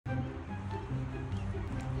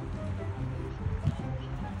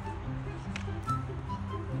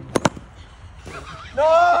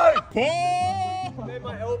No! Made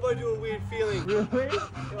my elbow do a weird feeling. Really?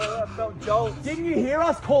 I felt jolt. Didn't you hear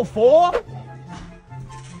us call 4?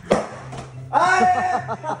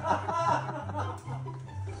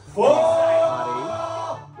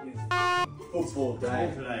 Football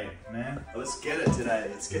day today, man. Let's get it today.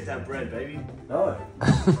 Let's get that bread, baby. No.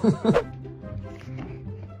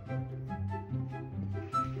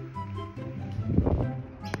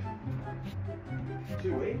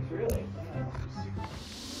 2 weeks, really?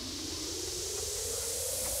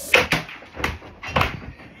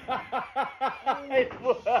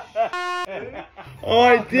 Oh,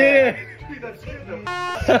 I did it! Dude, that's good.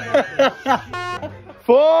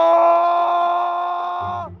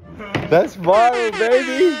 4! That's viral,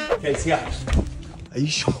 baby! Okay, see ya. Are you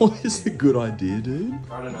sure this is a good idea, dude?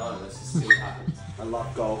 I don't know. Let's just see what happens. I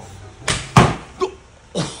love golf.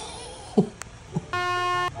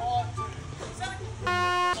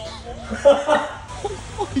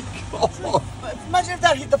 Imagine if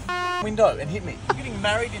that hit the window and hit me. I'm getting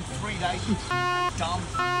married in 3 days. Dumb.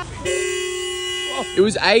 It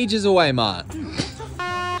was ages away, Mart.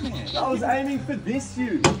 I was aiming for this,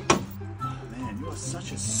 you. Man, you are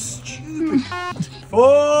such a stupid.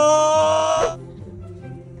 4!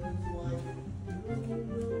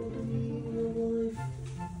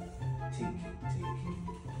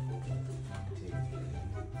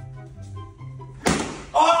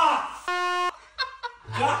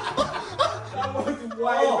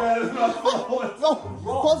 Way better than I thought. No,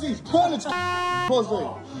 Posy, turn it, Posy.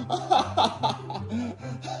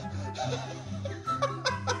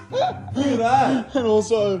 Look at that. And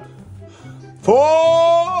also, 4!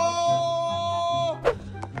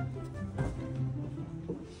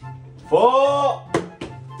 4!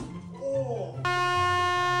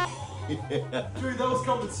 Dude, that was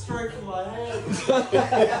coming straight from my head.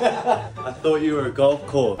 I thought you were a golf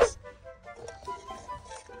course.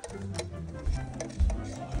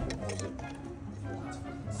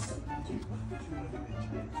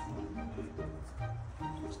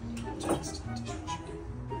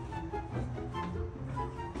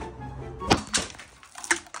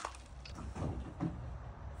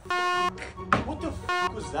 What the f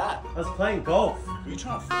was that? I was playing golf. Are you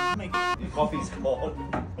trying to make Your coffee's gone.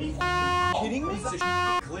 Are you kidding me? It's a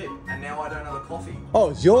clip, and now I don't have a coffee.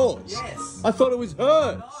 oh, it's yours. Yes. I thought it was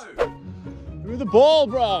hers. No. Give me the ball,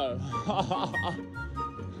 bro. Oh,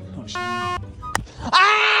 shit. Ah!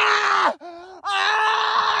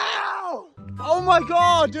 Ow! Oh my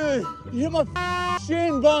god, dude! You hit my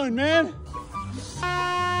shin bone, man.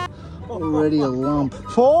 Already a lump.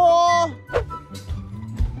 4!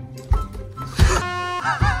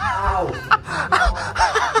 Ow.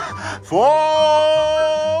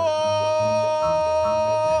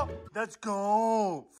 4! Let's go.